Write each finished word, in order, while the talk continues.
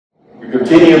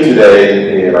continue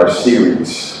today in our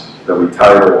series that we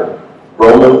titled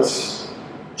Romans,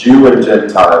 Jew and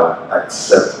Gentile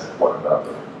Accept One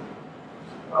Another.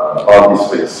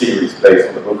 Obviously a series based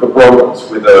on the book of Romans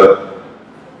with an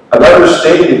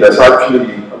understanding that's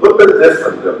actually a little bit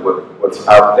different than what's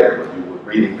out there when you would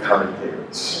read in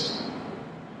commentaries.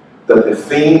 That the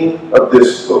theme of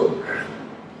this book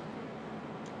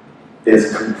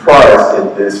is comprised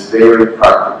in this very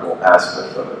practical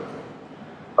aspect of it.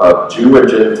 Of Jew and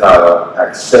Gentile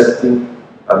accepting,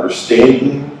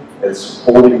 understanding, and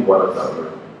supporting one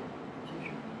another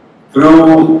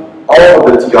through all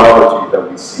of the theology that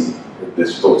we see in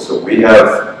this book. So we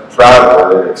have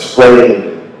traveled and explained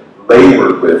and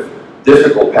labored with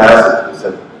difficult passages.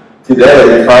 And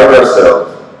today we find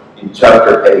ourselves in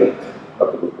chapter 8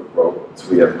 of the book of Romans.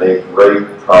 We have made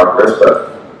great progress,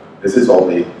 but this is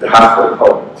only the halfway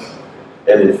point.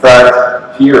 And in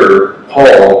fact, here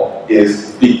Paul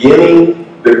is beginning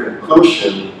the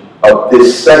conclusion of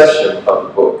this section of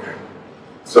the book.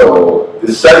 So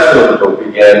this section of the book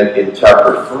began in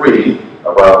chapter 3,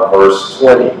 around verse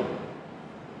 20,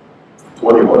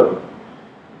 21,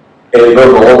 and it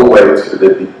goes all the way to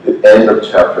the end of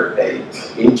chapter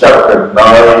 8. In chapter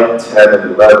 9, 10,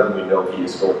 and 11, we know he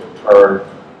is going to turn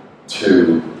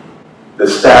to the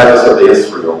status of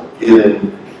Israel,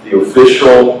 given the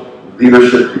official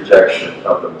leadership rejection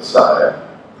of the Messiah.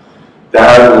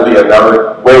 That will be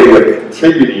another way of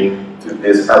contributing to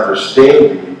this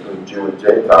understanding between Jew and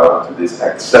Gentile, to this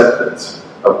acceptance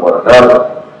of one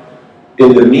another.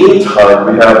 In the meantime,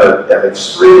 we have an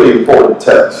extremely important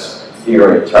text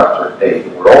here in chapter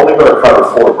 8. We're only going to cover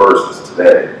 4 verses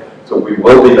today, so we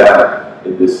will be back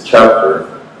in this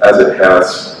chapter as it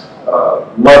has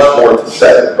much more to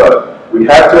say. But we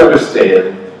have to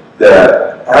understand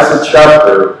that as a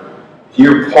chapter,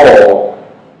 here Paul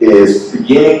is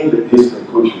beginning his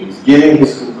conclusion. He's giving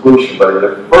his conclusion, but in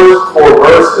the first 4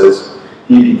 verses,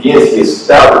 he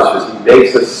establishes, he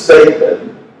makes a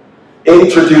statement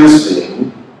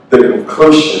introducing the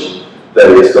conclusion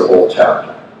that is the whole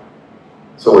chapter.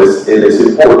 So it is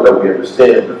important that we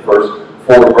understand the first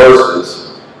 4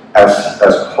 verses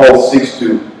as Paul seeks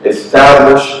to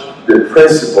establish the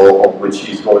principle on which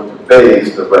he's going to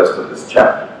base the rest of this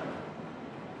chapter.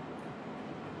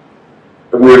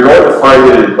 And we're going to find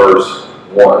it in verse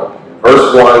 1. In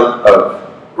verse 1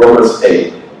 of Romans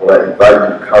 8, when I invite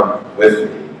you to come with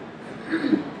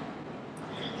me,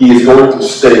 he is going to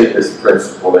state this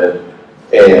principle. And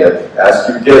as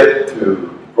you get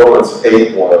to Romans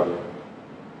 8:1,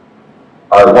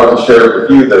 I want to share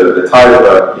with you the title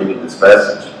that I'm giving this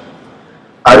message.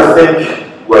 I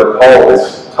think what Paul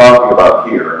is talking about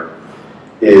here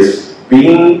is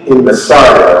being in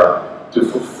Messiah to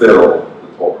fulfill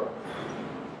the Torah.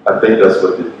 I think that's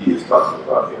what he is talking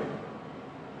about here.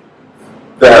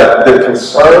 That the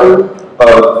concern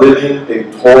of living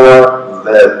a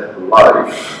Torah-led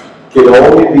life can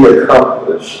only be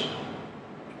accomplished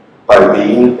by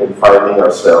being and finding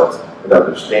ourselves and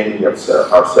understanding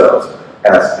ourselves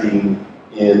as being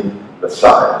in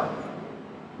Messiah.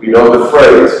 We know the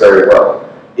phrase very well.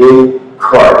 In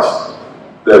Christ,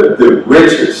 the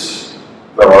riches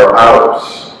that are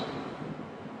ours,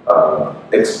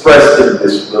 expressed in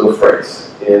this little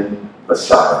phrase, in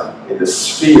Messiah, in the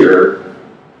sphere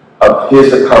of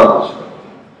his accomplishment,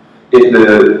 in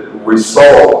the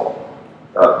results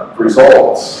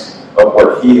of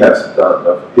what he has done,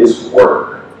 of his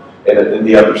work, and in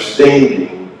the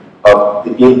understanding of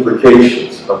the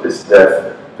implications of his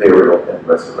death, burial, and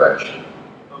resurrection.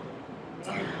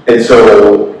 And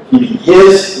so he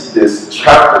begins this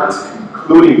chapter, this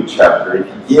concluding chapter,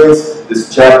 he begins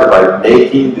this chapter by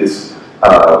making this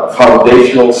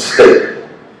foundational statement.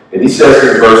 And he says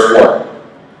in verse 1,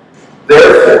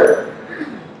 therefore,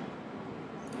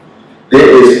 there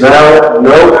is now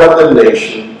no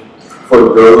condemnation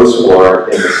for those who are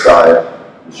in Messiah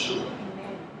Yeshua.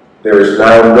 There is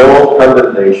now no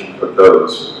condemnation for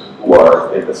those who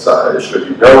are in Messiah Yeshua.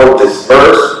 You know this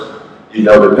verse, you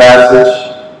know the passage.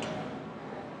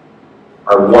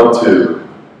 I want to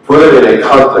put it in a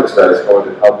context that is going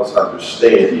to help us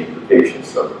understand the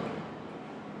implications of it.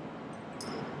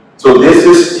 So this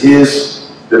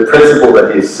is the principle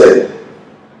that he is saying,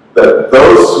 that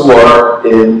those who are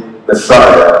in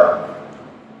Messiah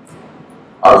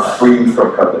are free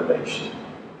from condemnation.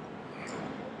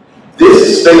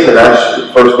 This statement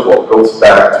actually, first of all, goes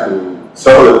back to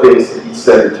some of the things that he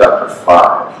said in chapter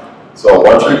 5. So I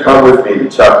want you to come with me to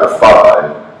chapter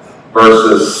 5,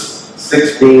 verses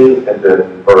 16 and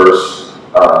then verse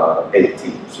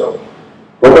 18. So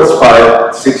Romans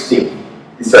 5:16,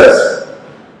 he says,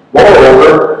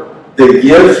 moreover, the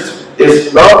gift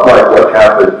It's not like what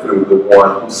happened through the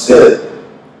one who sinned.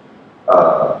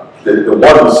 The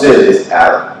one who sinned is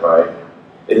Adam, right?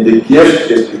 And the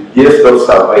gift is the gift of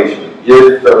salvation, the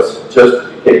gift of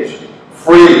justification.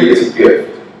 Freely is a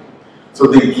gift. So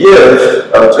the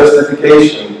gift of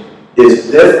justification is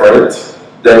different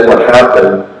than what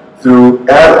happened through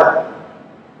Adam.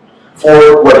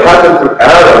 For what happened through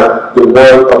Adam, the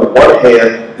one on one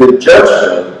hand, the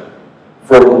judgment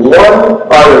for one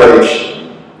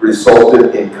violation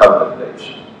resulted in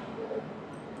condemnation.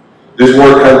 This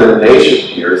word condemnation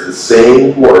here is the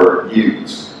same word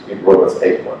used in Romans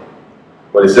 8:1.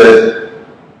 When it says,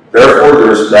 therefore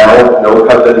there is now no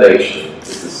condemnation,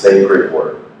 it's the same Greek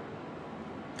word.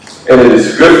 And it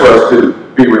is good for us to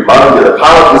be reminded of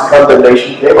how this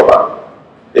condemnation came about.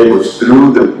 It was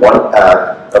through the one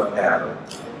act of Adam.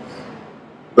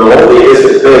 Not only is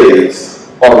it based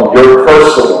on your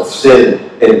personal sin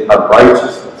and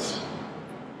unrighteousness,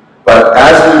 but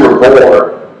as we were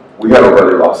born, we had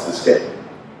already lost this game.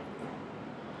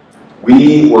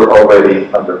 We were already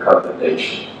under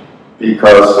condemnation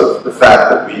because of the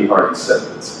fact that we are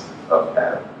descendants of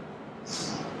Adam.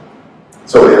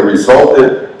 So it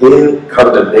resulted in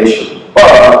condemnation,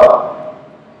 but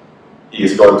he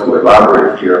is going to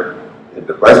elaborate here in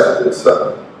the rest of this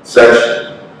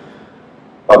section.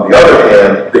 On the other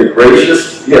hand, the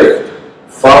gracious gift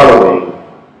following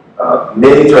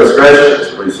many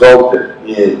transgressions resulted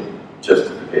in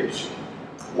justification.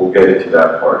 We'll get into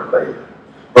that part later.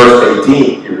 Verse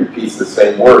 18, he repeats the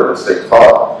same word, the same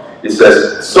thought. It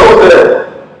says, so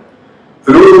then,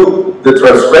 through the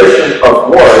transgression of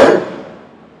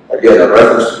one, again, a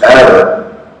reference to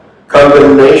Adam,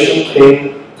 condemnation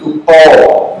came to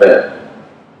all men,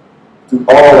 to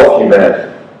all of humanity.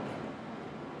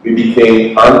 We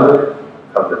became under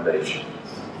condemnation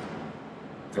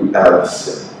through Adam's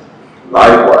sin.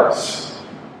 Likewise,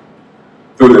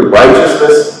 through the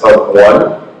righteousness of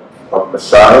one, of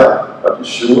Messiah, of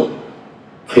Yeshua,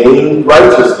 came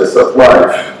righteousness of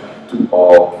life to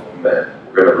all men.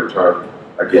 We're going to return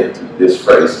again to this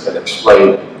phrase and explain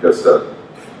it because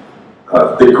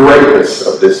the greatness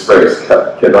of this phrase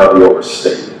cannot be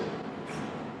overstated.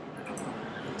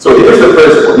 So here's the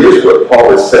principle. Here's what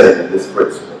Paul is saying in this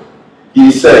principle.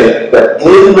 He's saying that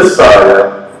in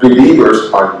Messiah,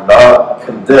 believers are not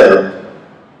condemned,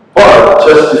 but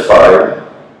justified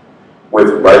with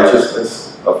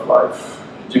righteousness of life.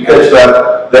 Did you catch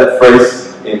that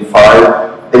phrase in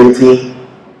 5:18?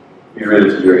 You read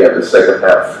it here again, the second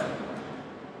half.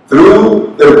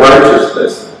 Through the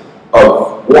righteousness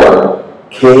of one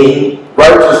came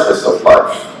righteousness of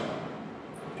life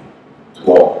to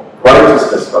all.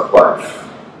 Righteousness of life.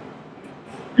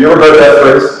 You ever heard that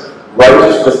phrase?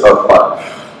 Righteousness of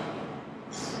life.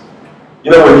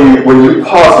 You know, when you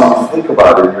pause and you think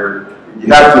about it, you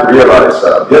have to realize,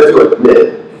 you have to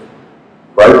admit,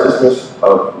 righteousness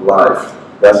of life.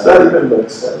 Does that even make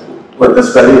sense? What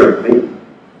does that even mean?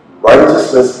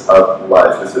 Righteousness of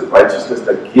life. Is it righteousness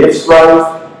that gives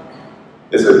life?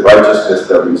 Is it righteousness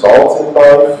that results in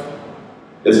life?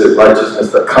 Is it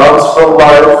righteousness that comes from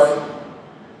life?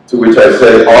 To which I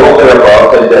say all of the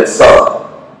above and then some.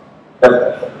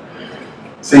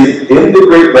 See, in the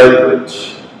Greek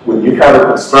language, when you have a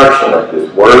construction like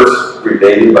this, words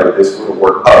related by this little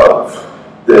word of,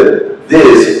 the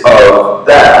this, of,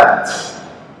 that,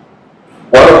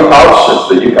 one of the options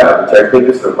that you have, which I think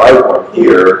is the right one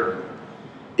here,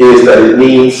 is that it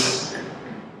means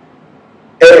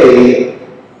A,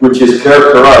 which is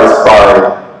characterized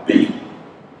by B.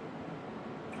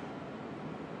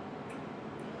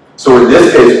 So in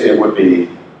this case, it would be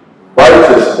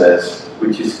righteousness,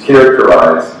 which is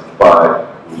characterized by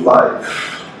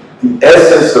life. The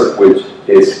essence of which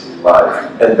is life.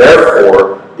 And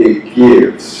therefore, it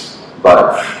gives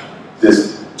life.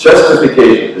 This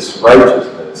justification, this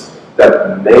righteousness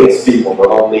that makes people not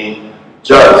only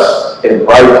just and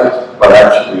righteous, but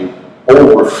actually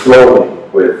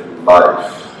overflowing with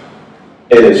life.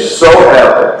 And it so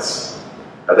happens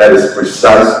that is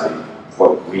precisely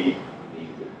what we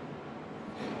needed.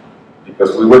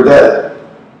 Because we were dead.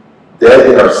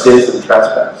 Dead in our sins and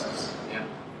trespasses.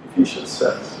 Ephesians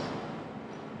says.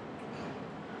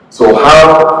 So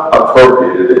how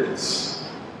appropriate it is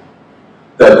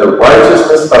that the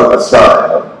righteousness of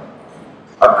Messiah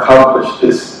accomplished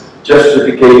this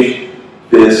justification,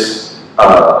 this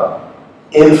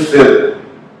infinite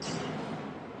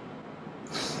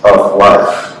of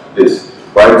life, this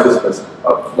righteousness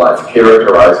of life,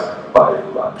 characterized by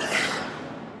life.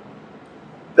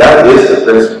 That is the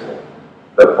principle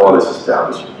that Paul is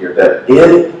establishing here, that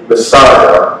in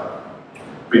Messiah,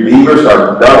 believers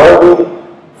are not only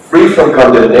free from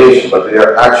condemnation, but they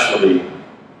are actually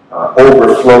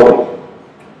overflowing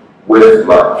with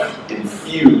life,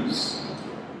 infused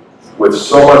with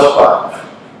so much life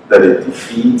that it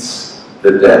defeats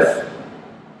the death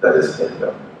that is in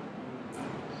them.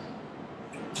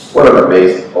 What an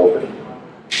amazing opening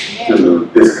to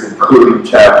this concluding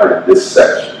chapter in this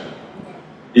section.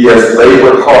 He has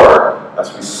labored hard,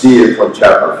 as we see it from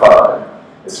chapter 5.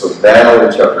 And so now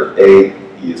in chapter 8,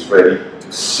 he is ready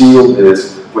to seal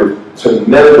this with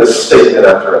tremendous statement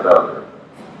after another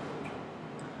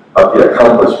of the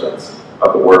accomplishments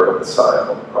of the work of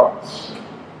Messiah on the cross.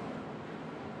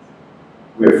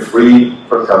 We are free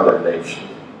from condemnation.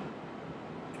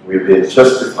 We've been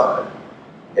justified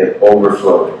and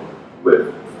overflowing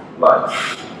with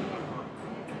life.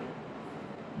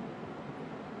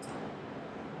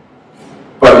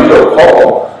 But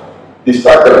Paul, he's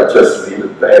not going to just leave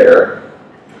it there.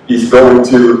 He's going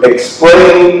to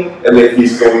explain, and then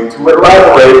he's going to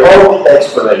elaborate on the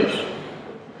explanation.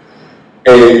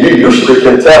 And you usually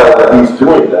can tell that he's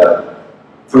doing that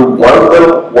through one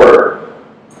little word,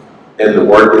 and the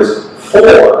word is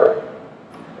for.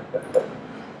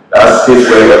 That's his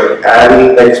way of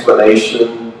adding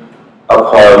explanation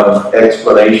upon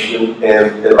explanation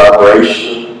and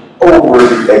elaboration over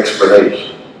the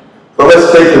explanation. So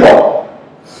let's take them all.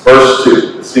 Verse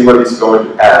 2. Let's see what he's going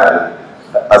to add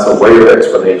as a way of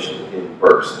explanation in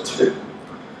verse 2.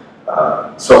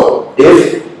 So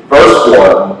if verse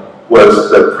 1 was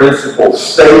the principle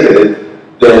stated,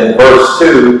 then verse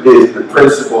 2 is the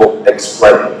principle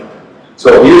explained.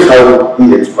 So here's how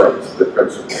he explains the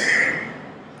principle.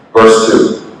 Verse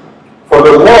 2. For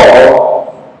the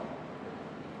law,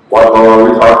 what law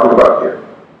are we talking about here?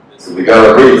 So we got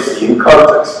to read, see in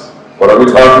context. What are we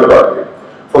talking about here?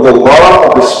 For the law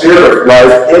of the Spirit of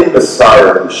life in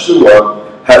Messiah,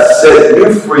 Yeshua, has set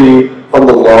you free from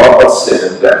the law of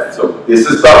sin and death. So this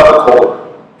is not the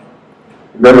Torah.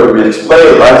 Remember, we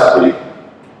explained last week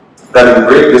that in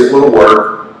Greek this little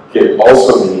word can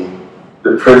also mean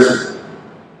the principle.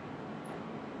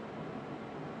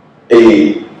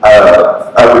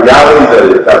 A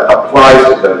reality that applies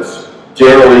to that is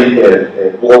generally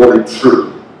and globally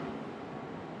true.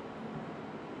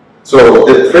 So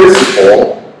the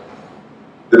principle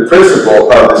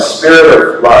of the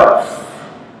Spirit of life,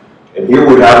 and here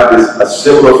we have a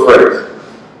similar phrase,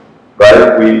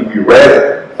 right? We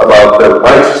read about the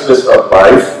righteousness of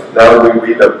life, now we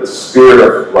read of the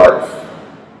Spirit of life.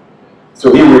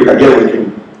 So here we can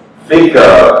think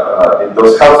in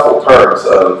those helpful terms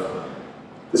of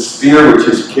the Spirit which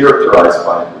is characterized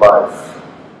by life,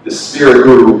 the Spirit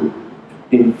who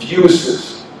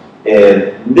infuses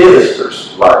and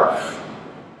ministers life.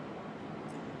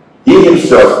 He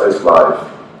himself is life,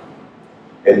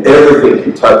 and everything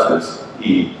he touches,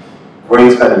 he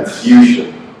brings an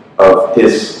infusion of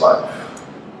his life.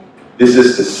 This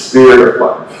is the Spirit of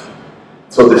life.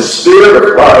 So the Spirit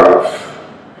of life,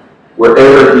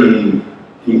 wherever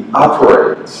he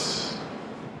operates,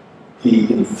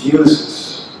 he infuses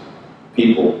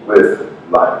people with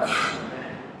life.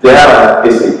 That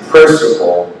is a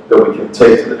principle that we can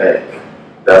take to the bank.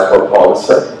 That's what Paul is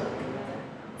saying.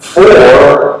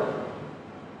 For,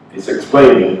 he's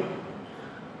explaining,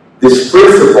 this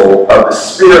principle of the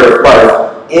Spirit of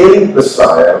life in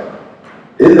Messiah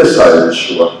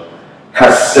Yeshua,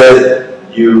 has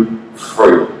set you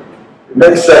free. It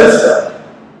makes sense that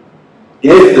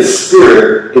if the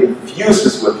Spirit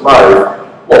infuses with life,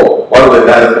 well, one of the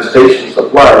manifestations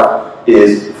of life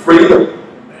is freedom.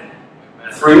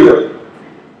 Freedom.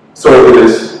 So it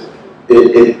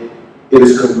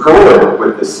is congruent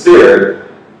with the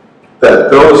Spirit that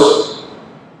those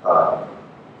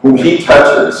whom he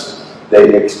touches,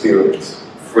 they experience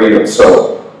freedom.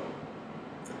 So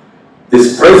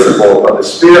this principle of the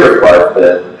Spirit of life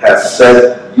then has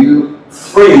set you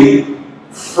free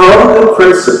from the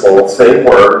principle, same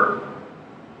word,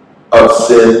 of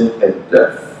sin and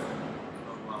death.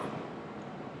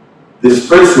 This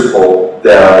principle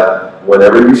that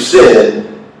whenever you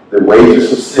sin, the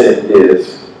wages of sin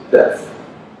is death.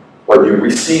 What you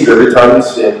receive every time you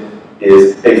sin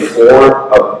is a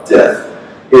form of death.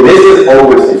 It isn't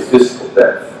always a physical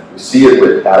death. We see it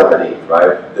with Adam and Eve,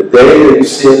 right? The day that you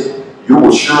sin, you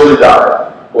will surely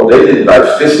die. Well, they didn't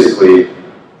die physically,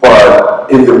 but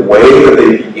in the way that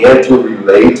they began to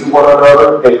relate to one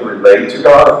another and relate to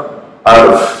God,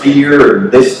 out of fear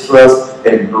and mistrust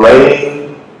and blame,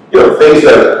 things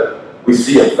that we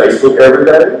see on Facebook every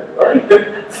day,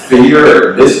 right? Fear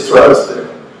and mistrust and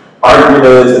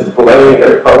arguments and blame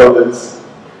and comments.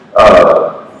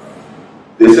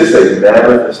 This is a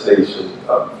manifestation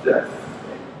of death.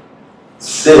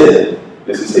 Sin,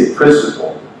 this is a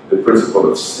principle the principle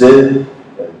of sin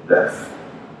and death.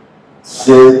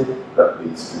 Sin that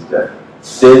leads to death.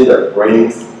 Sin that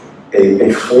brings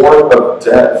a form of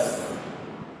death.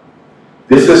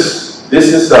 This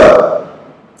is a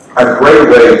great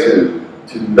way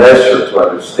to measure, to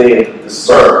understand, to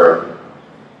discern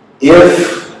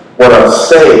if what I'm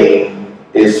saying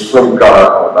is from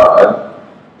God or not,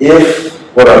 if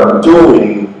what I'm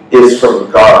doing is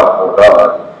from God or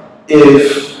not,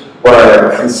 if what I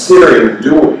am considering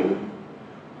doing,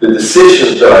 the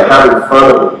decisions that I have in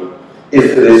front of me, if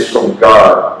it is from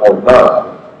God or not.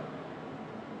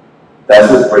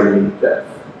 Does it bring me death?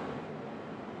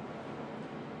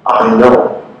 I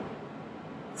know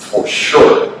for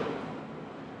sure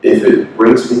if it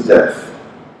brings me death,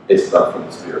 it's not from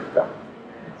the Spirit of God.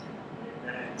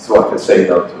 So I can say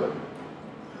no to it.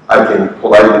 I can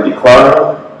politely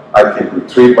decline. I can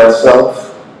retrieve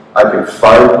myself. I can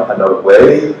find another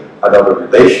way, another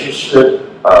relationship,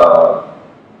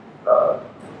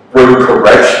 bring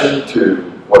correction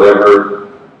to whatever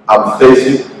I'm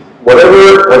facing,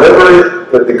 whatever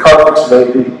the conflicts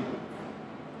may be.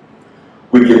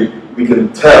 We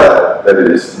can tell that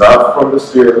it is not from the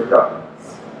Spirit of God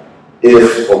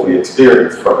if what we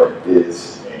experience from it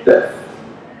is death.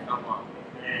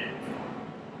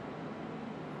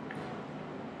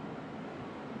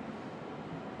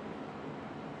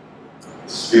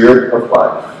 Spirit of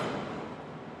life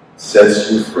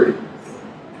sets you free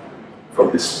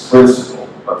from this principle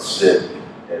of sin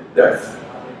and death.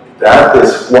 That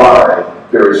is why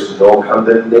there is no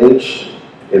condemnation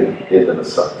in the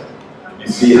Messiah. You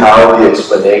see how the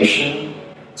explanation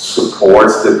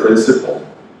supports the principle.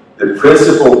 The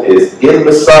principle is in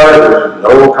Messiah there is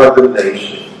no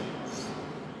condemnation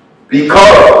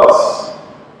because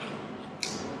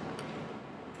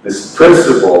this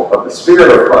principle of the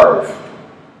Spirit of life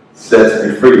sets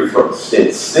me free from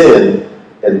sin. Sin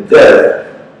and death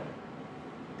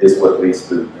is what leads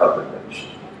to condemnation.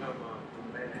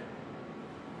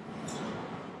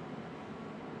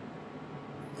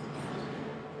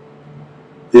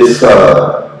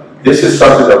 This is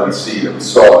something that we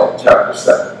saw in chapter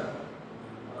 7.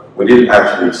 We didn't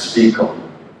actually speak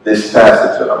on this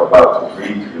passage that I'm about to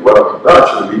read to you. Well,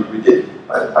 actually, we did.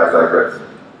 I digress.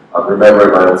 I'm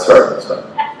remembering my own circumstance.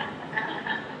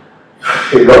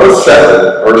 In Romans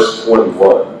 7, verse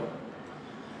 21,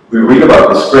 we read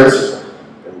about this principle,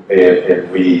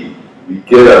 and we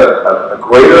get a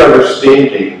greater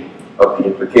understanding of the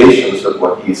implications of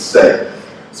what he's saying.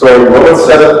 So in Romans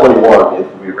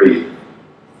 7:21, we read,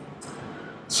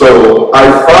 so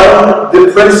I find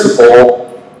the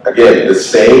principle, again, the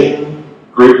same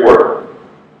Greek word,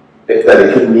 that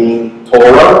it can mean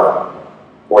Torah,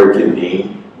 or it can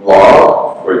mean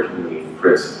law, or it can mean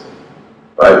principle.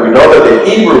 Right? We know that the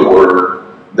Hebrew word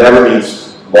never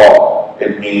means law.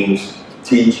 It means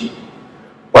teaching.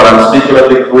 But I'm speaking of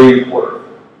the Greek word.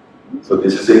 So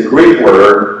this is a Greek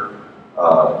word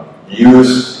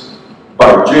used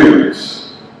by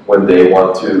Jews when they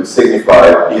want to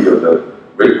signify either the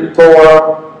written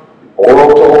Torah, the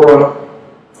oral Torah,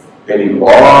 any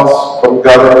laws from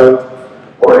government,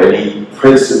 or any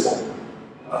principle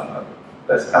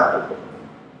that's applicable.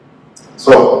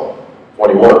 So,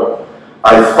 21.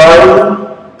 I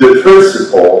find the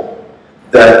principle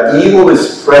that evil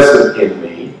is present in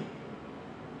me,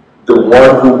 the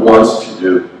one who wants to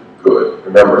do good.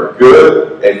 Remember,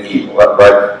 good and evil,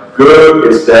 right? Good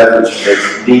is that which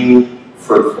makes me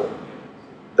fruitful,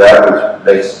 that which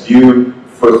makes you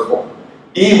fruitful.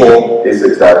 Evil is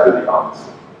exactly the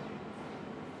opposite.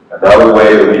 Another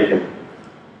way that we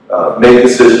can make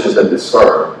decisions and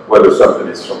discern whether something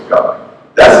is from God.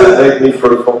 Does it make me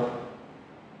fruitful?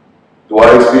 Do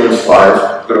I experience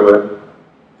life through it?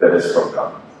 That is from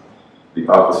God. The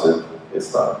opposite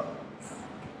is not.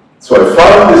 So I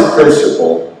find this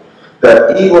principle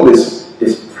that evil is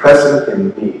present in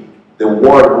me, the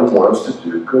one who wants to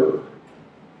do good.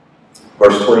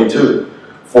 Verse 22.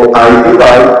 For I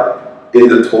delight in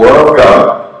the Torah of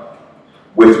God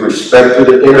with respect to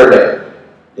the inner man,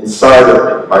 inside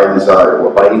of me, my desire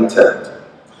or my intent.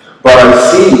 But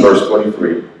I see, verse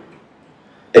 23,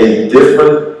 a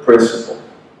different principle.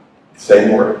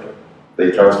 Same word.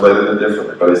 They translated it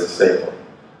differently, but it's the same word.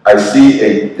 I see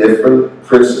a different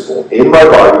principle in my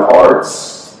body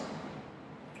parts,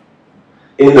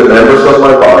 in the members of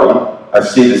my body. I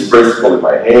see this principle in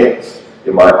my hands,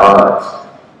 in my eyes,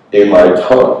 in my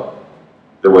tongue.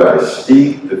 The way I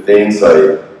speak, the things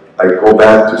I go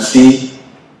back to see,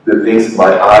 the things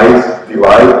my eyes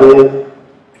delight in,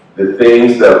 the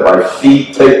things that my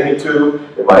feet take me to,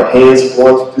 and my hands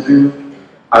want to do.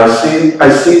 I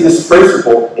see this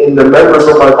principle in the members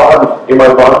of my body, in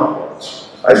my body parts.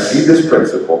 I see this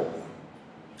principle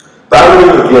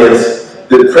battling against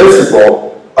the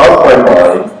principle of my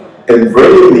mind and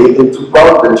bringing me into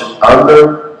bondage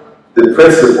under the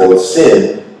principle of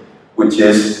sin, which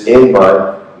is in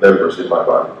my members, in my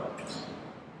body.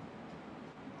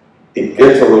 It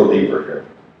gets a little deeper here.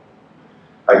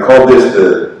 I call this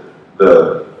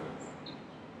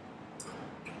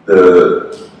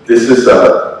this is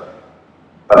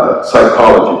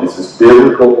psychology. This is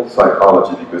biblical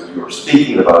psychology, because you are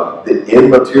speaking about the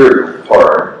immaterial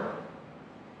part,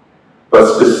 but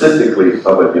specifically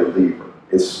of a believer.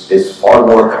 It's far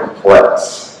more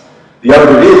complex. The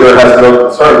unbeliever has no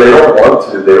concern. They don't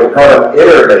want to. They don't have an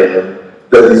inner man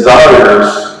that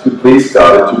desires to please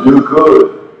God and to do good.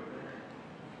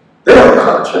 They have a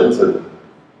conscience and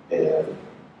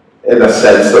a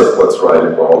sense of what's right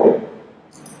and wrong.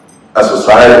 A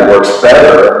society works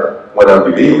better when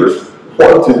unbelievers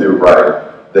want to do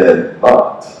right than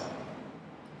not.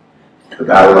 The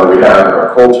battle that we have in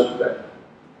our culture today.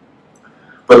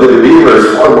 But the believer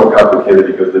is far more complicated,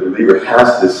 because the believer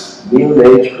has this new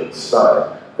nature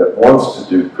inside that wants to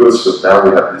do good. So now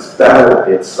we have this battle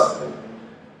inside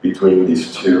between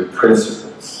these two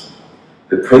principles.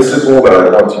 The principle that I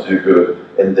want to do good,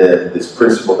 and then this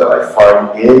principle that I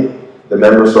find in the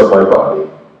members of my body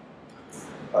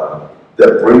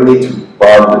that bring me to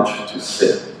bondage to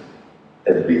sin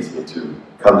and leads me to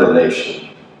condemnation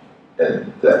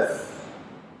and death.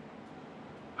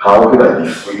 How can I be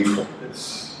free from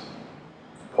this?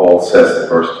 Paul says in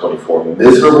verse 24,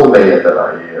 "Miserable man that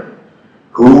I am,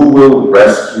 who will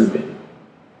rescue me?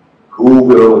 Who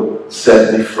will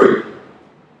set me free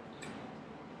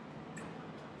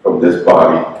from this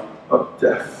body of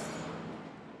death?"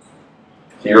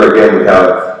 Here again we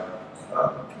have,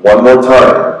 one more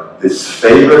time, this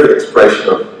favorite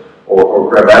expression or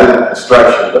grammatical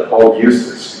construction that Paul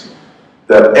uses,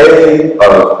 the A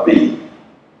of B,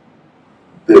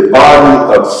 the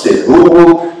body of sin. Who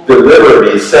will deliver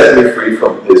me, set me free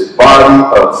from this body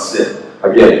of sin?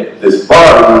 Again, this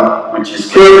body which is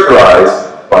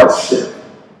characterized by sin.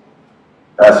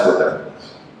 That's what that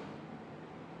means.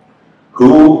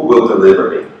 Who will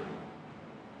deliver me?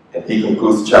 And he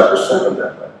concludes chapter 7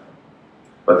 that way.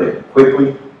 But then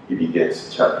quickly he begins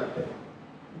chapter 8.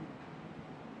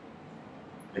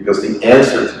 Because the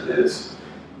answer to this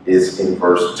is in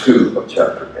verse 2 of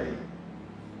chapter 8,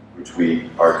 which we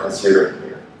are considering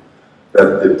here.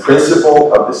 That the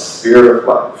principle of the Spirit of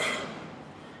life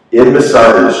in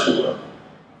Messiah Yeshua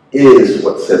is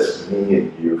what sets me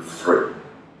and you free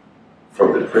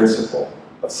from the principle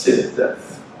of sin and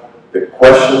death. The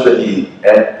question that he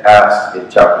asked in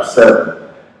chapter 7,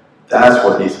 that's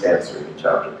what he's answering in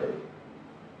chapter 8.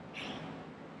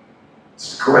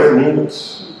 It's great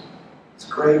news. It's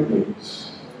great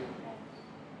news.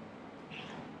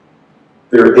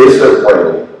 There is a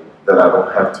way that I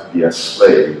don't have to be a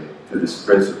slave to this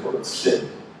principle of sin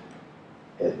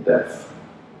and death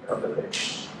and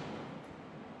condemnation.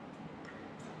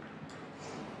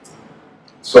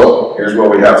 So, here's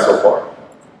what we have so far.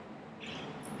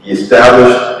 He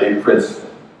established a principle.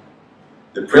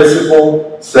 The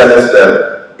principle says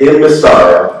that in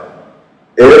Messiah,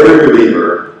 every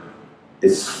believer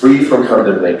is free from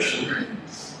condemnation,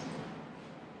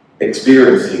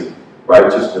 experiencing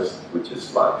righteousness, which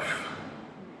is life.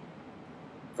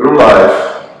 Through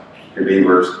life,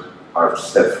 believers are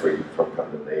set free from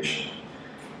condemnation.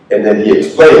 And then he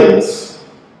explains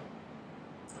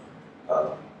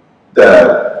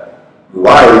that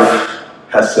life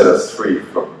has set us free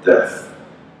from death.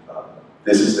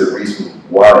 This is the reason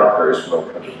why there is no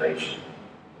condemnation.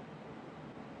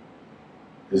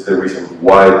 This is the reason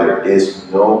why there is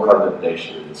no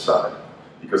condemnation in Messiah.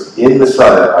 Because in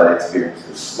Messiah I experience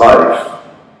this life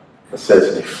that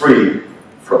sets me free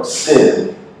from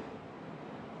sin,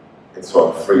 and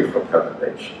so I'm free from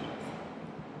condemnation.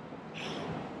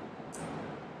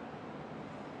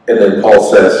 And then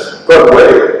Paul says, but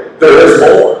wait, there is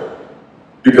more.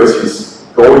 Because he's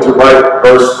going to write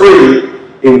verse 3,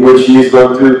 in which he is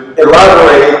going to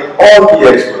elaborate on the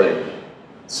explanation.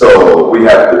 So we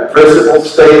have the principle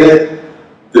stated,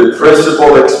 the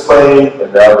principle explained,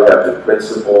 and now we have the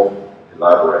principle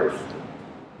elaborated.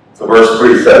 So verse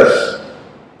 3 says,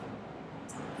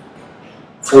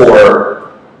 For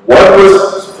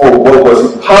what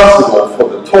was impossible for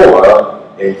the Torah,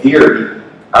 and here he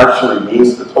actually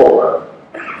means the Torah,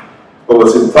 but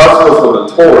was impossible for the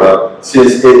Torah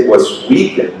since it was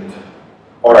weakened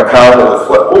on account of the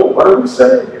flesh. Oh, what are we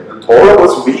saying here? The Torah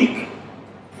was weak?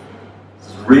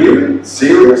 Really?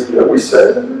 Seriously? Are we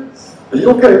saying this? Are you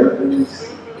okay with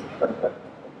this?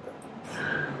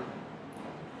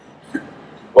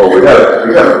 Well, we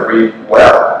gotta read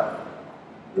well.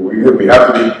 we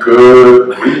have to be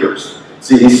good readers.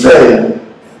 See, he's saying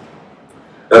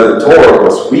that the Torah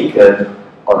was weakened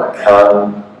on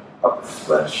account of the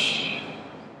flesh.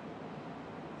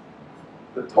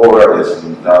 The Torah is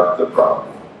not the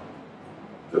problem.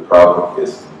 The problem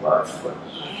is my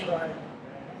flesh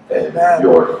and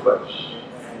your flesh.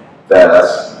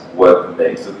 That's what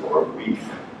makes the Torah weak.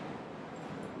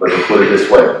 Let me put it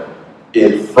this way.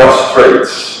 It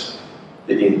frustrates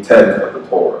the intent of the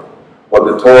Torah. What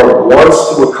the Torah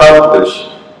wants to accomplish,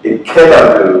 it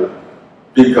cannot do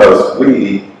because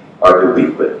we are the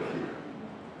weak link here,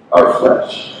 our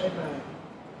flesh.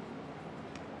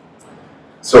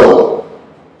 So,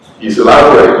 he's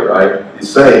elaborating, right?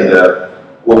 He's saying that,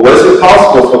 well, was it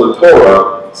possible for the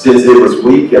Torah, since it was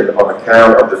weakened on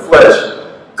account of the flesh,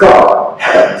 God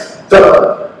has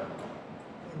done?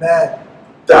 Amen.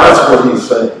 That's what he's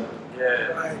saying.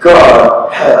 Yeah.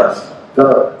 God has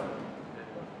done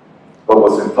what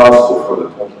was impossible for the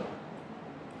Torah.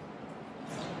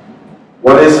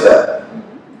 What is that?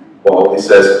 Well, he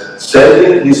says,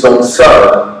 sending his own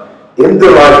son in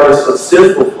the likeness of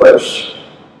sinful flesh,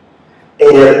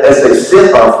 and as a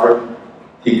sin offering,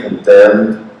 he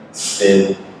condemned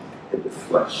sin in the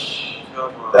flesh.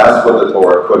 That's what the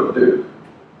Torah couldn't do,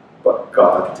 but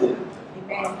God did.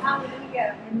 Amen.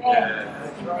 Hallelujah.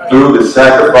 Amen. Through the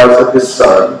sacrifice of his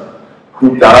son,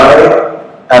 who died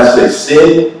as a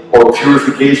sin or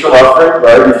purification offering,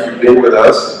 right? If you've been with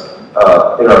us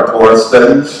in our Torah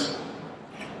studies,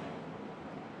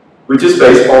 which is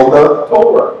based on the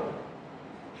Torah.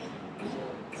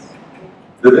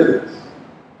 Leviticus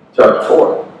chapter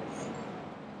 4.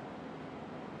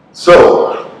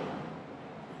 So,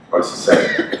 what's he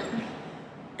saying?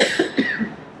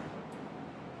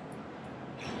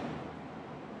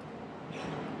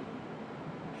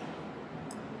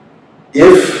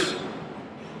 If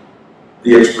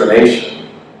the explanation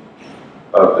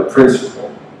of the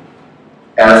principle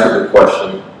answered the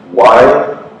question,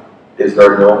 why is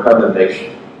there no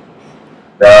condemnation?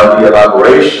 Now the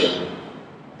elaboration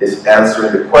is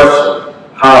answering the question,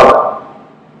 how?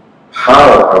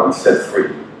 How are we set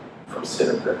free from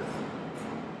sin and death?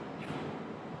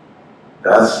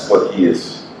 That's what he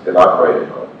is elaborating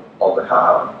on the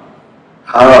how.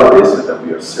 How is it that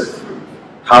we are set free?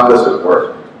 How does it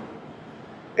work?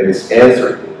 And his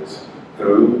answer is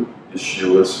through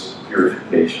Yeshua's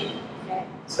purification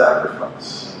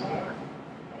sacrifice.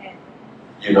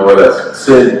 You know that's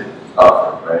sin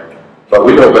offering, right? But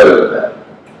we know better than that.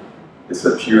 It's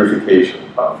a purification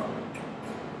offering.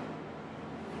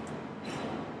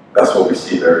 That's what we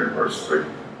see there in verse 3.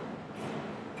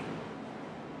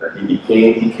 That he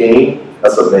came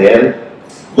as a man,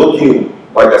 looking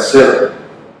like a sinner,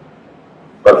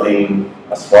 but being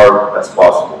as far as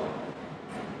possible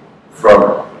from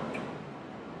it.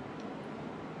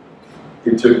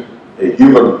 He took a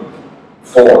human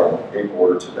form in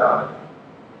order to die.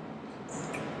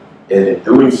 And in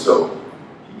doing so,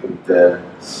 he condemned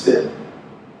sin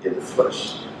in the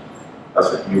flesh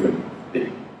as a human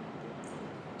being.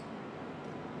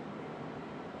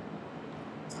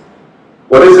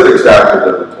 What is it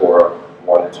exactly that the Torah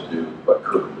wanted to do but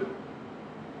couldn't do?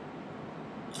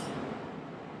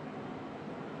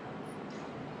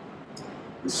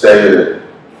 We say it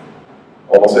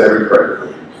almost every prayer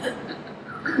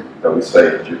that we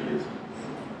say in Judaism.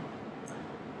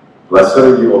 Blessed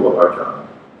are you, O Lord God,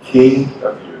 King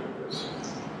of the universe,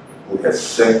 who has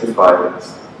sanctified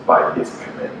us by his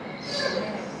commandments.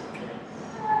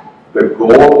 The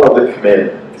goal of the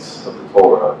commandments of the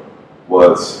Torah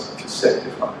was to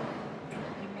sanctify.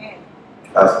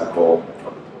 That's the goal of the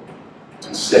Torah,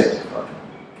 to sanctify.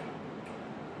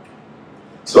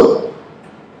 So,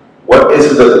 what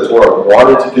is it that the Torah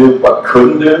wanted to do but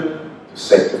couldn't do? To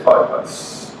sanctify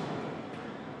us.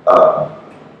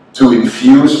 To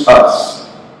infuse us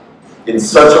in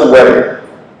such a way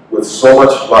with so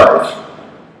much life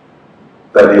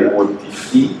that it would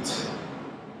defeat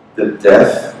the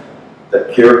death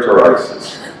that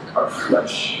characterizes our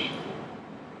flesh.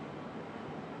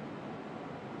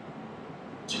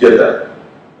 Did you get that?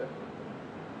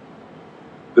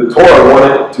 The Torah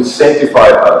wanted to sanctify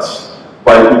us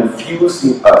by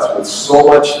infusing us with so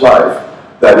much life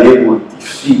that it would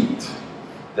defeat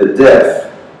the death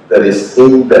that is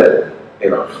embedded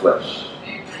in our flesh.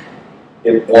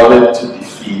 It wanted to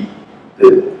defeat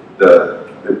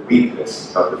the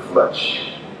weakness of the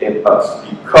flesh in us,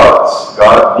 because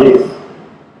God knew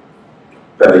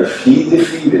that if he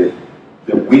defeated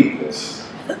the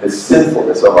weakness, the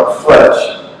sinfulness of our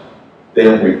flesh,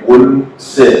 then we wouldn't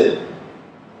sin,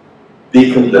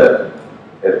 be condemned,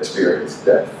 and experience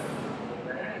death.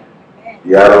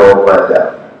 The arrow ran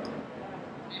down.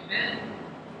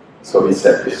 So he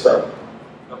sent his son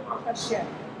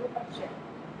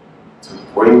to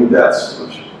bring that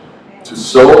solution, to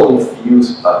so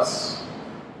infuse us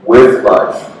with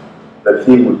life that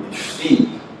he would defeat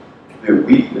the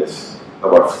weakness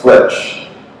of our flesh,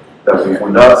 that we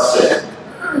would not sin,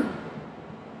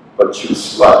 but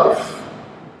choose life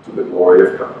to the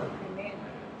glory of God,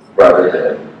 rather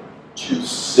than choose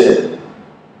sin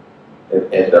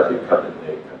and end up in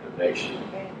condemnation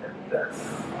and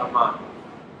death. Come on.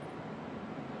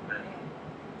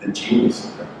 The genius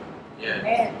of God.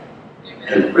 Yeah.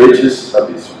 The riches of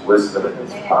his wisdom and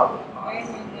his power.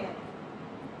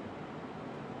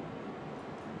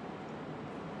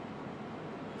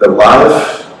 The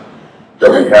life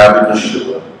that we have in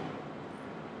Yeshua,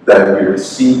 that we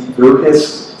receive through his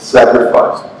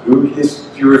sacrifice, through his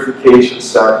purification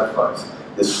sacrifice,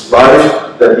 this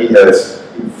life that he has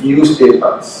infused in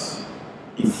us,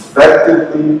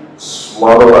 effectively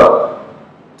swallow up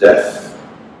death.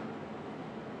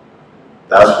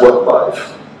 That's what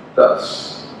life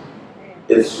does.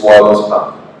 It swallows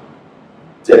up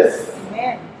death.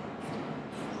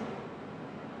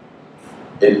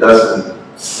 It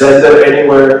doesn't send it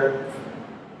anywhere.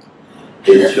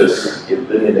 It just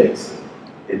eliminates it.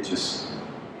 It just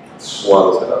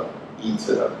swallows it up, eats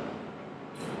it up.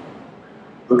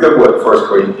 Look at what 1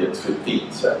 Corinthians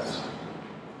 15 says.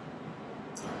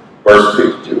 Verse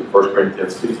 52. 1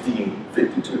 Corinthians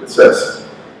 15:52. It says,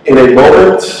 in a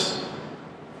moment,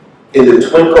 in the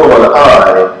twinkle of an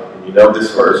eye, and you know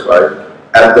this verse, right?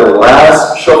 At the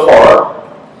last shofar,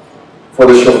 for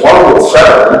the shofar will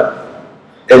sound,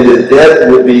 and the dead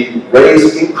will be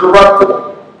raised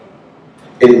incorruptible,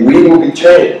 and we will be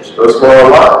changed, those who are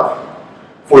alive.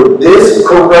 For this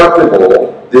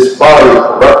corruptible, this body,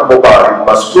 corruptible body,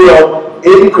 must put on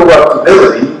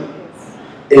incorruptibility,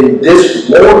 and this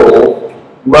mortal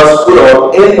must put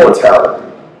on immortality.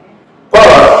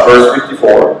 But, verse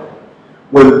 54,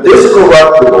 when this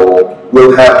corruptible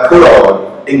will have put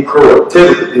on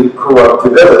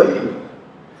incorruptibility,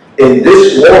 and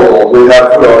this mortal will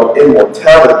have put on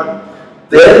immortality,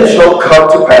 then shall come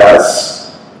to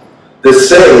pass the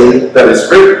saying that is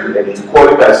written, and he's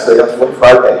quoting Isaiah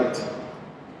 25:8,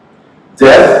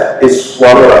 death is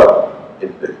swallowed up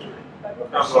in victory.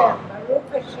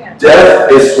 Death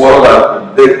is swallowed up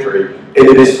in victory, and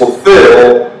it is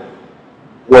fulfilled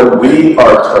when we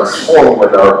are transformed,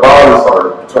 when our bodies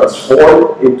are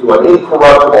transformed into an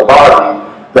incorruptible body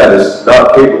that is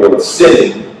not capable of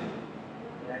sinning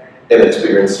and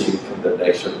experiencing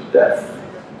condemnation and death.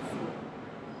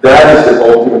 That is the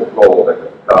ultimate goal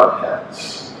that God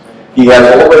has. He has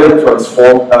already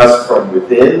transformed us from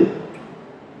within.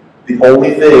 The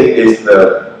only thing is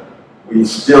that we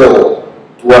still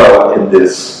dwell in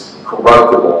this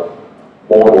corruptible,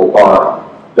 mortal body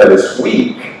that is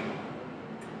weak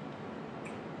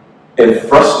and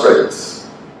frustrates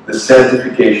the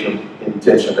sanctification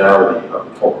intentionality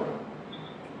of the Torah.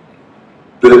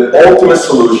 The ultimate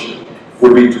solution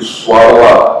would be to swallow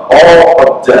up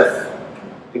all of death,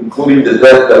 including the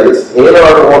death that is in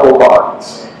our mortal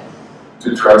bodies,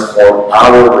 to transform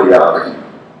our reality,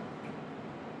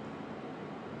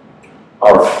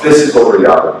 our physical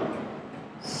reality,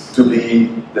 to be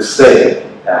the same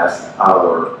as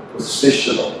our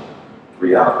positional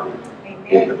reality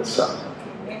in the Messiah.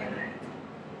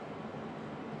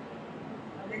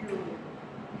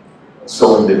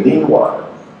 So in the meanwhile,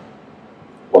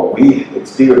 what we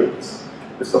experience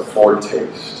is a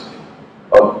foretaste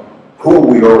of who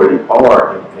we already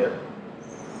are in Him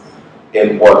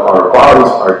and what our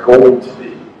bodies are going to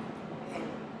be,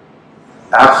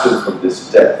 absent from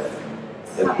this death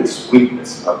and this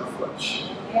weakness of the flesh.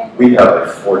 We have a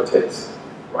foretaste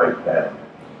right now.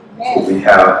 So we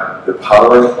have the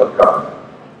power of God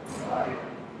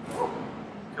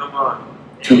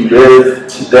to live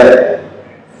today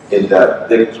in that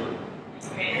victory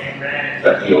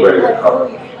that He already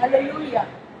accomplished. Hallelujah.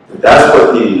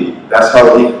 That's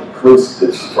how He concludes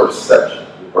this first section,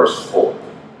 verse 4.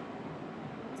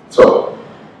 So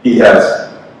He has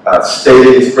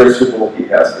stated His principle, He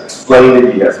has explained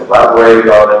it, He has elaborated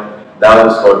on it. Now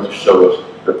He's going to show us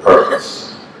the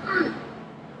purpose.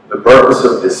 The purpose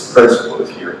of this principle is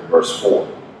here in verse 4,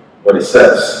 when it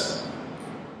says,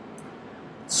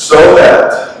 so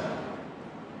that,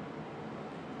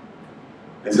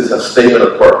 this is a statement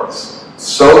of purpose,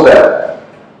 so that,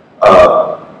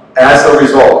 as a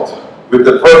result, with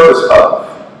the purpose of,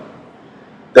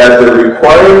 that the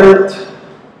requirement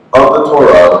of the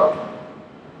Torah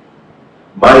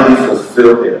might be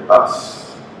fulfilled in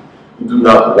us, who do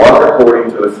not walk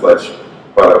according to the flesh,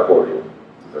 but according to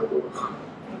the Ruach.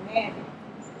 Amen.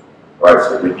 Right,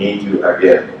 so we need to,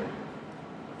 again,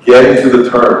 getting to the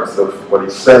terms of what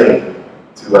he's saying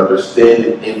to understand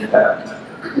the impact.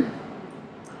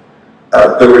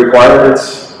 The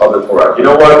requirements of the Torah. You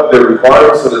know what? The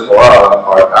requirements of the Torah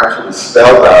are actually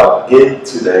spelled out in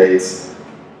today's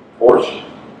portion.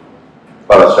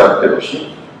 Parashat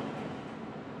Kedoshim.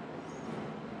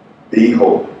 Be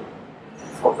holy,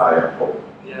 for I am holy.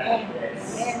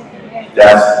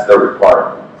 That's the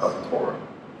requirement of the Torah.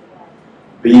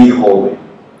 Be holy,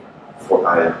 for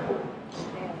I am holy.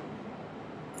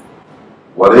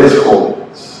 What is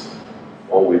holiness?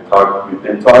 Well, we've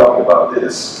been talking about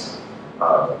this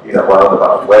in a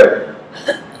roundabout way.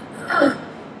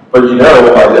 But you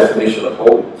know my definition of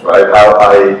holiness, right? How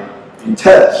I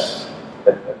detest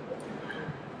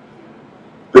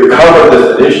the common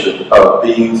definition of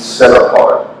being set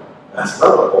apart. That's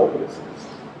not what holiness is.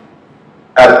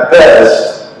 At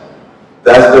best,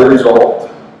 that's the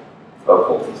result of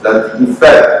holiness. That's the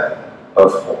effect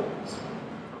of holiness.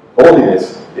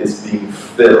 Holiness is being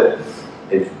filled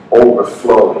and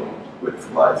overflowing with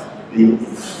life, being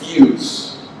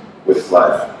infused with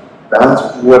life.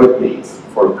 That's what it means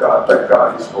for God, that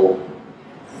God is holy.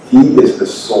 He is the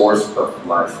source of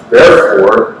life.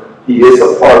 Therefore, He is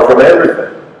apart from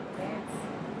everything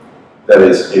that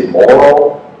is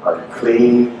immoral,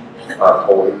 unclean,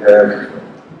 unholy, everything.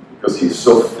 Because He's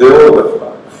so filled with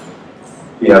life,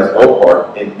 He has no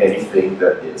part in anything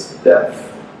that is death.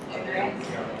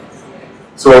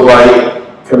 So by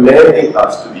commanding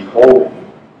us to be holy,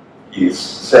 He's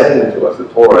saying to us, the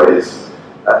Torah is,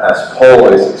 as Paul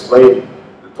is explaining,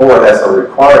 the Torah has a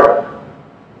requirement,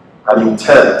 an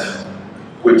intent,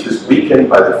 which is weakened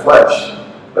by the flesh.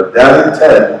 But that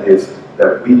intent is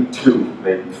that we too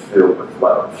may be filled with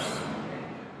life.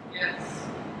 Yes.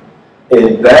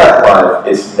 And that life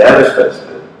is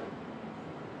manifested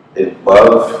in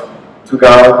love to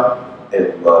God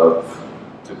and love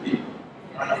to people.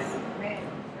 Yes.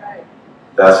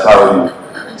 That's how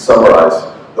you summarize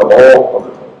the whole of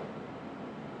the Torah.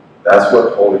 That's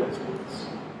what holiness means.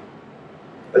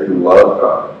 That you love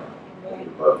God and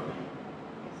you love people.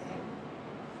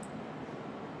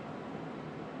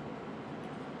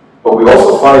 But we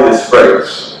also find this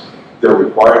phrase, the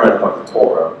requirement of the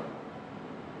Torah,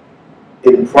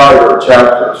 in prior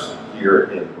chapters here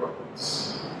in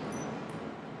Romans.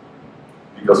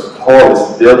 Because Paul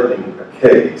is building a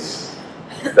case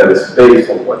that is based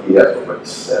on what he has already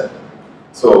said.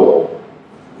 So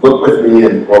look with me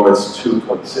in Romans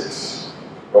 2:26.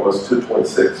 Romans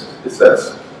 2:26, it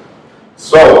says,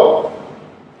 so,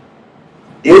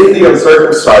 if the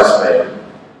uncircumcised man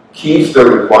keeps the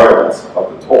requirements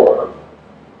of the Torah,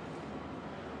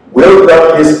 will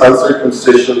then his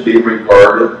uncircumcision be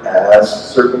regarded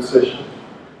as circumcision?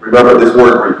 Remember, this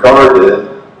word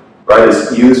regarded, right,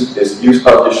 is used of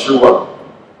Yeshua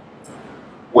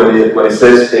when it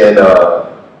says in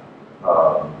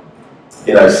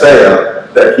Isaiah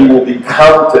that he will be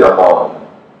counted among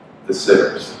the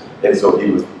sinners. And so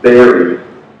he was buried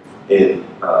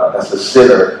as a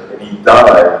sinner, and he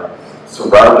died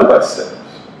surrounded by sinners.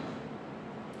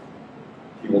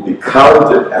 He will be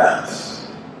counted as,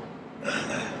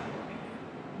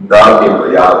 not in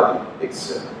reality, a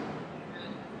sinner.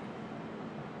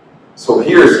 So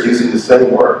here it's using the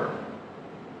same word.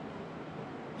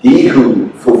 He who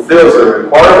fulfills the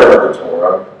requirement of the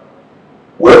Torah,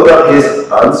 will not his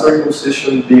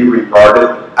uncircumcision be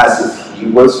regarded as if he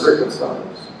was circumcised?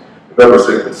 Remember,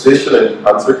 circumcision and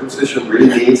uncircumcision really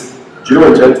means Jew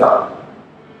and Gentile.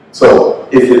 So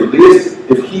if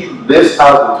he lives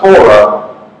out the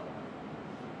Torah,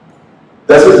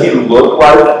 doesn't he look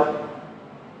like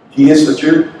he is a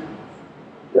Jew?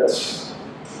 Yes.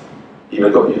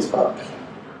 Even though he is not.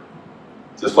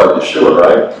 Just like Yeshua,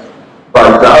 right?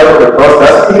 By dying on the cross,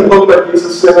 doesn't he look like he's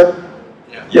a sinner?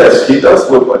 Yeah. Yes, he does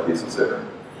look like he's a sinner.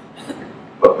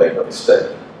 But make no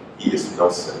mistake, he is no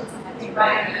sinner.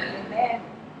 Amen.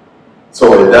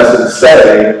 So it doesn't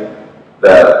say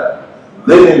that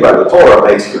living by the Torah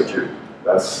makes you a Jew.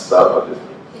 That's not what this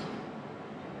means.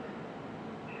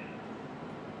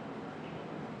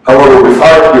 However, we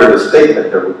find here the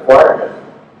statement, the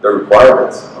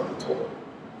requirements of the Torah.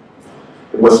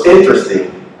 And what's interesting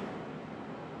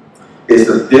is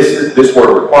that this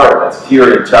word requirements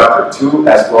here in chapter 2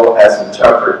 as well as in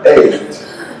chapter 8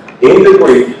 in the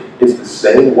Greek is the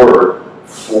same word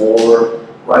for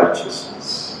righteousness.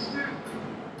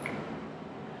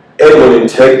 And when you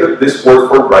take this word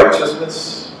for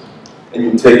righteousness and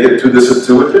you take it to the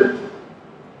Septuagint,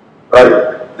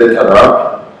 right, the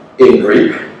Tanakh in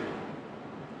Greek,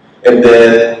 and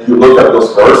then you look at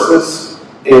those verses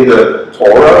in the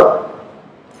Torah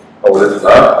or the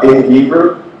Tanakh in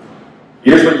Hebrew,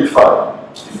 here's what you find.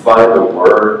 You find the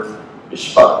word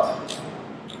mishpat,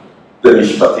 the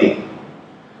mishpatim.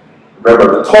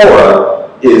 Remember, the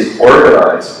Torah is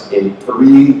organized in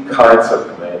 3 kinds of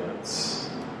commandments.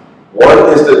 One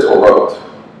is the Torah.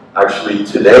 Actually,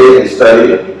 today we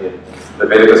study in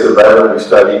Leviticus 11,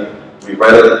 we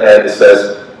read it, and it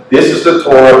says, this is the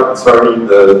Torah concerning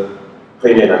the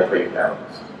clean and unclean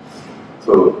animals.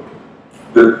 So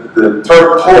the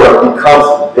term Torah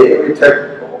becomes very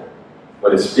technical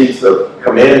when it speaks of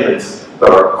commandments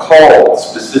that are called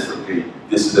specifically,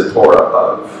 this is the Torah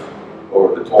of,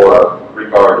 or the Torah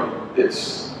regarding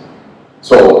this.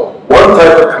 So one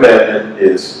type of commandment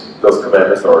is those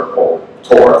commandments that are called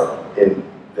Torah in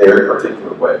their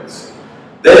particular ways.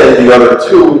 Then the other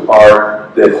 2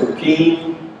 are the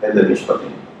Chukim and the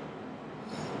Mishpatim.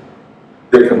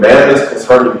 The commandments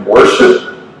concerning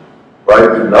worship, right?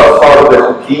 Do not follow the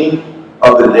Chukim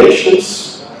of the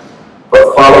nations,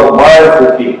 but follow my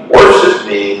Chukim. Worship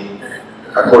me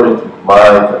according to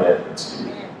my commandments to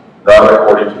you, not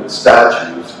according to the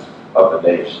statutes of the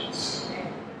nations.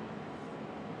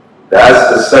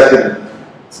 That's the second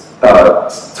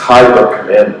type of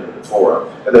commandment in the Torah.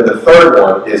 And then the third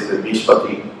one is the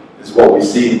Mishpatim. This is what we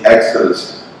see in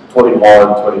Exodus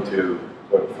 21, 22,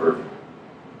 23.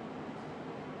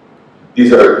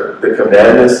 These are the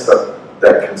commandments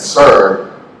that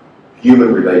concern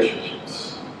human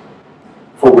relationships,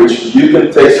 for which you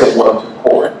can take someone to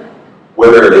court,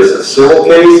 whether it is a civil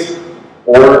case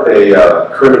or a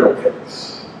criminal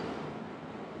case.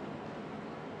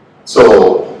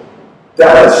 So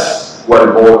that's what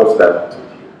it boils down to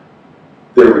here.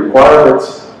 The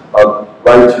requirements of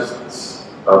righteousness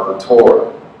of the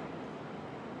Torah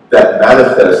that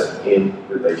manifest in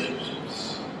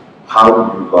relationships. How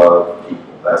do you love people?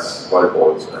 That's what it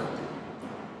boils down to.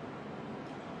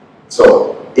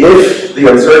 So, if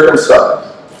the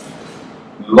uncircumcised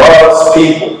loves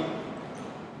people,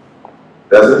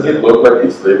 doesn't it look like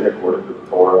he's living according to the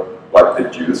Torah, like the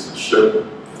Jews should?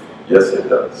 Yes, it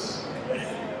does.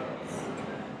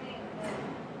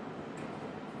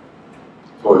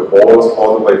 So it boils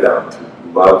all the way down to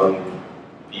loving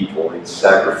people in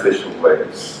sacrificial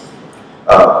ways.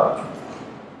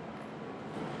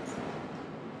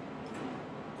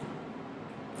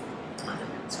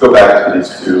 Let's go back to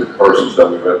these 2 verses that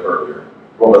we read earlier.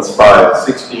 Romans 5,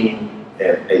 16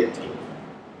 and 18.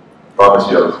 I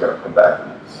promise you I was going to come back to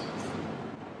these.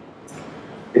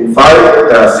 In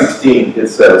 5:16, it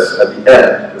says, at the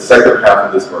end, the second half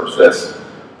of this verse says,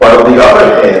 but on the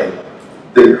other hand,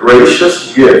 the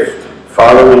gracious gift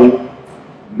following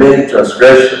many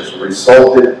transgressions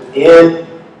resulted in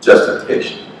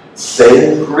justification.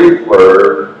 Same Greek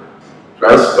word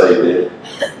translated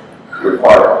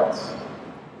requirements.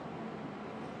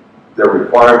 The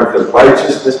requirement, the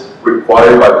righteousness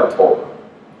required by the Torah.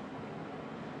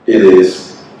 It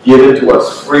is given to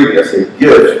us freely as a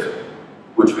gift,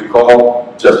 which we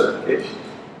call justification.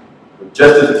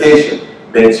 Justification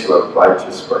makes you a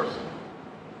righteous person.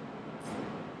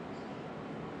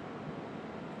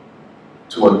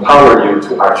 To empower you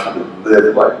to actually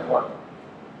live like one.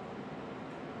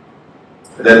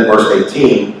 And then verse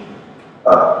 18,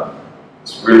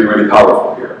 it's really, really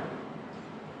powerful here.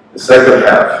 The second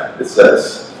half, it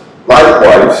says,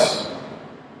 likewise,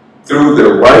 through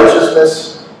the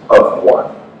righteousness of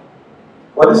one.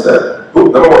 What is that?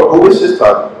 Number one, who is this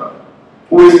talking about?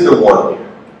 Who is the one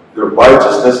here? The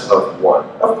righteousness of one.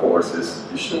 Of course, it's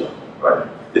Yeshua, right?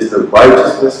 It's the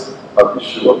righteousness of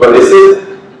Yeshua. But is it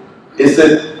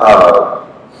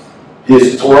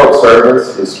his Torah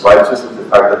observance, his righteousness, the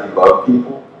fact that he loved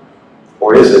people?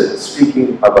 Or is it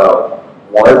speaking about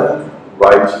one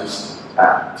righteous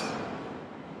act?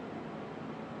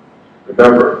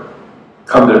 Remember,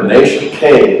 condemnation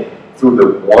came through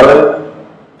the one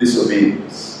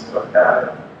disobedience of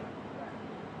Adam.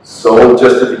 So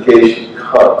justification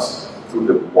comes through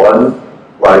the one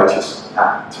righteous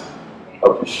act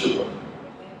of Yeshua.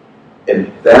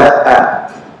 And that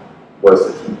act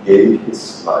was that he gave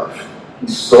his life. He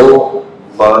so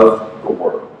loved the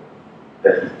world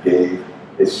that he gave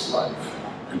his life.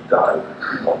 He died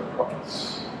on the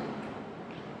cross.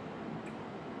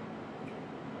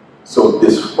 So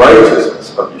this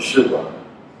righteousness of Yeshua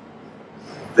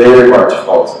very much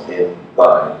falls in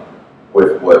line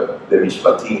with what the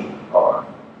Mishpatim are,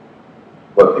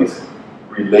 what these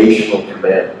relational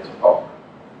commandments are.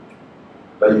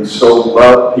 That you so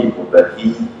love people that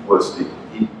he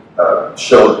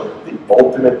showed the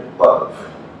ultimate love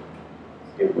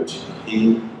in which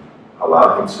he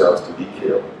allowed himself to be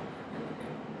killed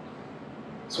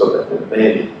so that the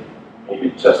many will be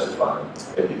justified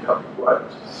and become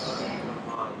righteous.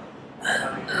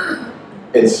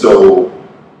 And so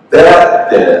That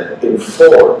then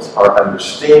informs our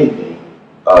understanding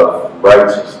of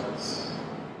righteousness.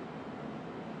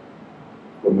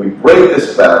 When we bring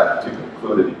this back to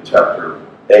conclude it in chapter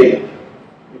 8, in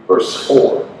verse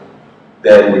 4,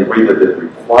 then we read that the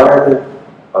requirement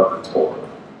of the Torah,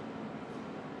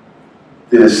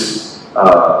 this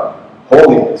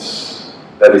holiness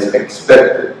that is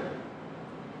expected,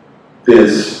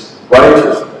 this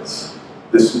righteousness,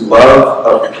 this love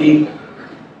of people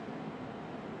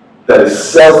that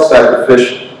is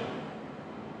self-sacrificial,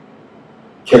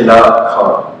 cannot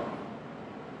come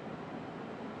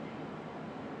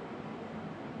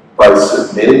by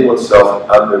submitting oneself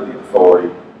under the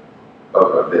authority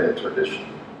of rabbinic tradition.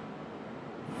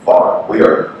 Far. We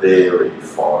are very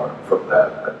far from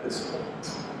that at this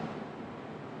point.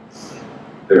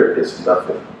 There is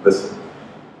nothing. Listen,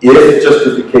 if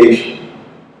justification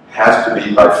has to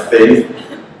be by faith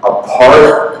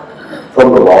apart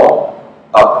from the law,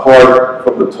 apart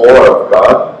from the Torah of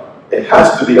God, it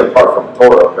has to be apart from the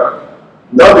Torah of God.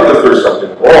 Not because there's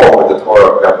something wrong with the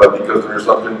Torah of God, but because there's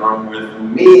something wrong with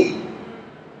me.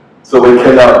 So it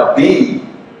cannot be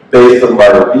based on my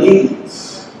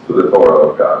obedience to the Torah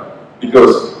of God.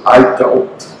 Because I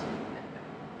don't.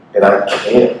 And I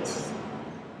can't.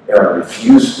 And I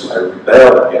refuse to. I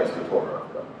rebel against the Torah of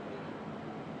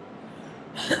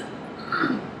God.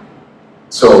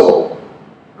 So,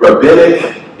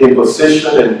 rabbinic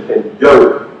imposition and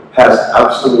yoke has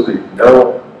absolutely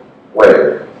no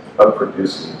way of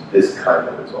producing this kind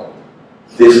of result.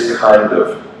 This kind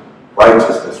of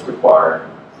righteousness required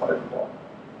by the law,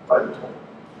 by the Torah.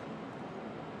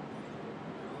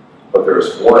 But there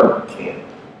is one who can.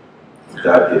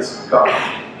 That is God.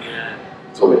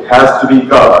 So it has to be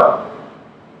God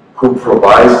who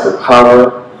provides the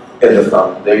power and the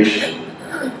foundation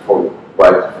for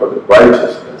the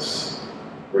righteousness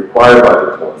required by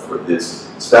the Torah, for this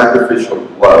sacrificial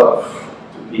love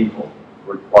to people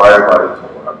required by the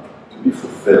Torah to be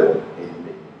fulfilled in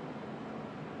me.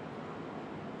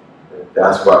 And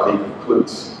that's why he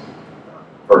concludes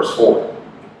verse 4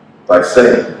 by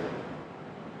saying,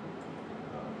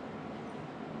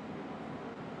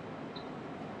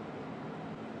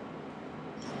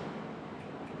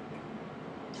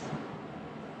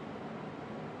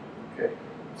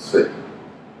 see.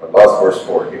 I lost verse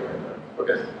 4 here.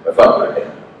 Okay, I found it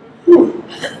again.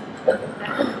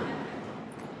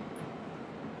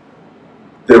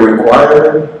 The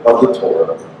requirement of the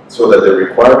Torah, so that the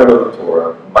requirement of the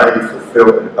Torah might be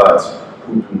fulfilled in us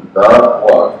who do not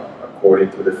walk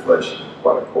according to the flesh,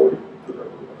 but according to the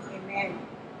Ruach. Amen.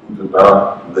 Who do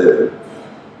not live.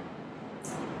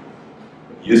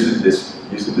 Using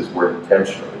this word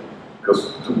intentionally,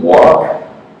 because to walk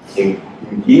in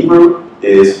Hebrew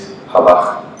is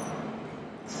halach.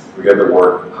 We get the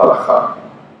word halacha.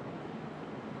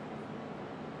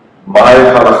 My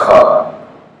halacha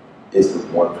is the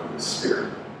one from the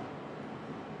Spirit,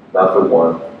 not the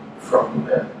one from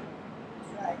men.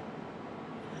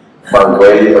 My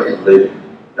way of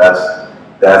living, that's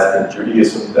in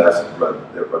Judaism, that's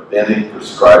the rabbinic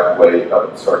prescribed way of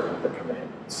observing the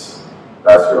commandments.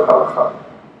 That's your halacha.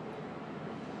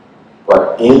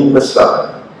 But in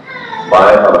Messiah,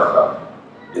 my halacha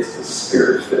is the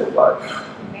Spirit-filled life.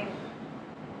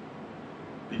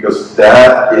 Because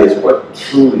that is what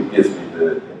truly gives me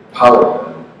the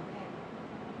empowerment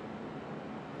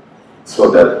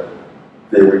so that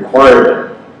the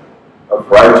requirement of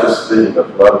righteous living,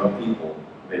 of loving people,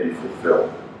 may be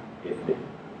fulfilled in me.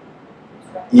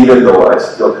 Even though I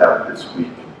still have this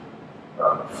weak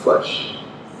flesh.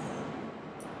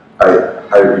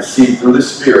 I receive through the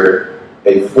Spirit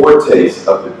a foretaste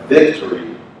of the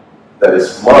victory that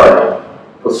is mine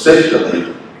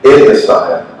positionally in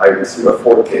Messiah. I receive a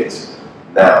foretaste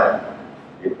now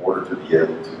in order to be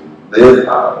able to live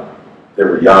out the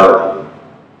reality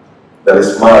that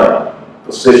is mine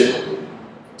positionally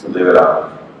to live it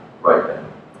out right now.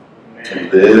 Amen. To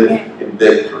live in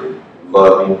victory,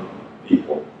 loving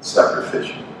people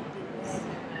sacrificially.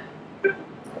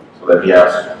 So let me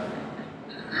ask you,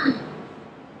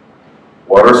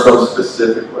 what are some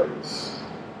specific ways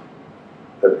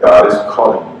that God is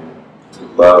calling you to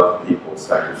love people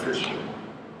sacrificially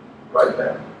right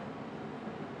now?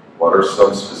 What are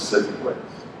some specific ways?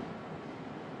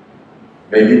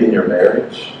 Maybe in your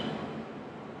marriage,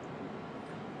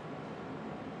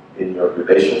 in your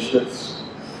relationships,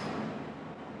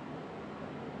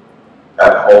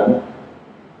 at home,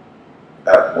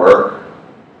 at work.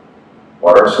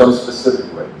 What are some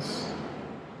specific ways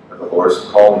that the Lord is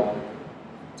calling you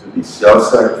to be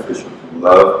self-sacrificial, to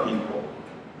love people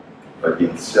by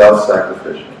being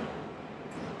self-sacrificial,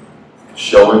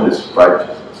 showing this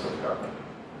righteousness of God?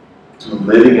 to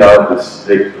living out this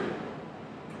victory,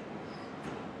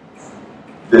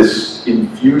 this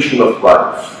infusion of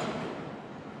life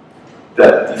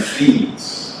that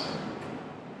defeats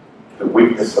the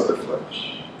weakness of the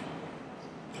flesh.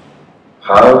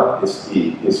 How is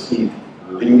He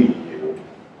leading you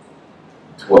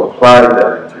to apply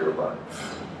that into your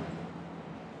life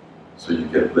so you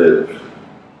can live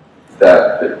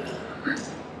that victory?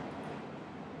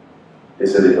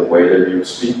 Is it in the way that you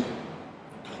speak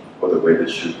or the way that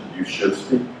you should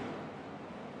speak?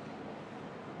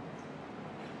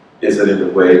 Is it in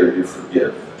the way that you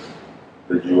forgive,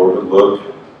 that you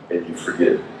overlook and you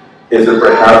forgive? Is it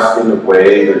perhaps in the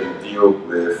way that you deal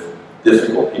with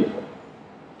difficult people?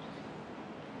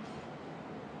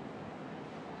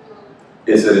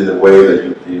 Is it in the way that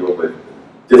you deal with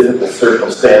difficult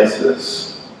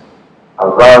circumstances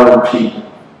around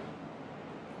people?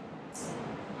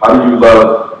 How do you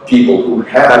love people who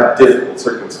have difficult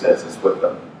circumstances with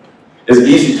them? It's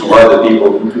easy to love the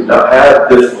people who do not have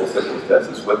difficult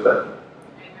circumstances with them.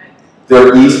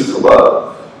 They're easy to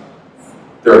love.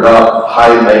 They're not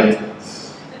high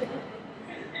maintenance.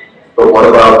 But what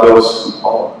about those who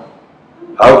are?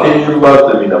 How can you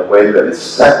love them in a way that is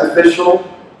sacrificial,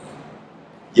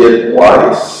 yet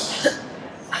wise,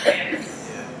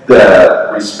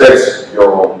 that respects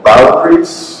your own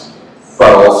boundaries,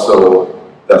 but also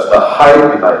does not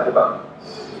hide behind the boundaries?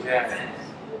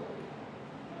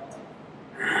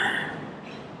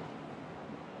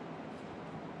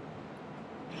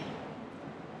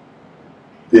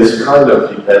 This kind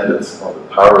of dependence on the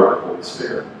power of the Holy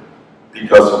Spirit,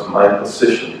 because of my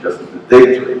position, because of the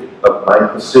victory of my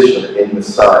position in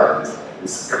Messiah,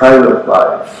 this kind of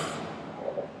life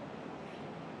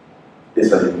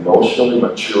is an emotionally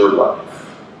mature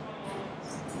life.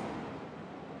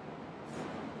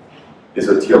 It's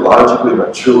a theologically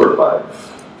mature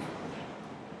life.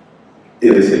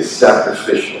 It is a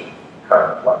sacrificial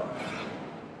kind of life.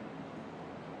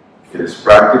 It is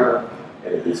practical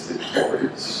and it is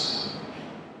victorious.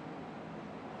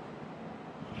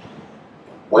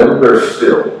 When we're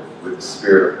filled with the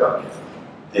Spirit of God,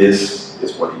 this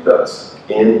is what He does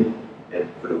in and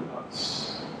through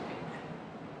us.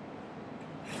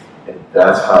 And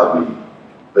that's how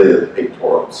we live a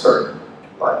Torah observant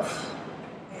life.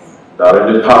 Not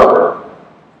in the power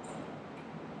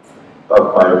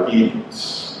of my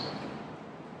obedience,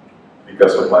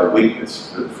 because of my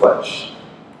weakness to the flesh,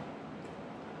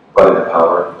 but in the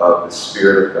power of the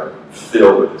Spirit of God,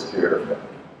 filled with the Spirit of God,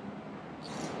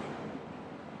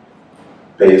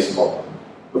 based on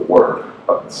the work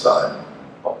of Messiah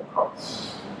on the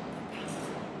cross.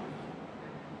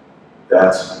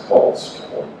 That's Paul's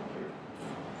point here.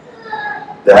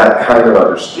 That kind of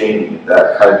understanding,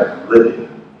 that kind of living,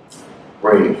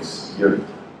 brings unity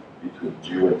between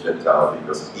Jew and Gentile,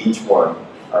 because each one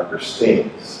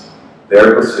understands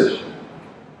their position,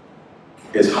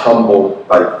 is humbled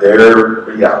by their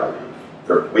reality,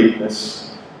 their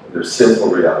weakness, and their sinful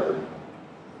reality,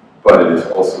 but it is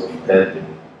also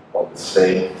depending on the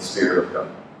same Spirit of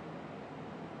God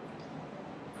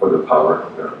for the power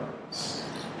of their life.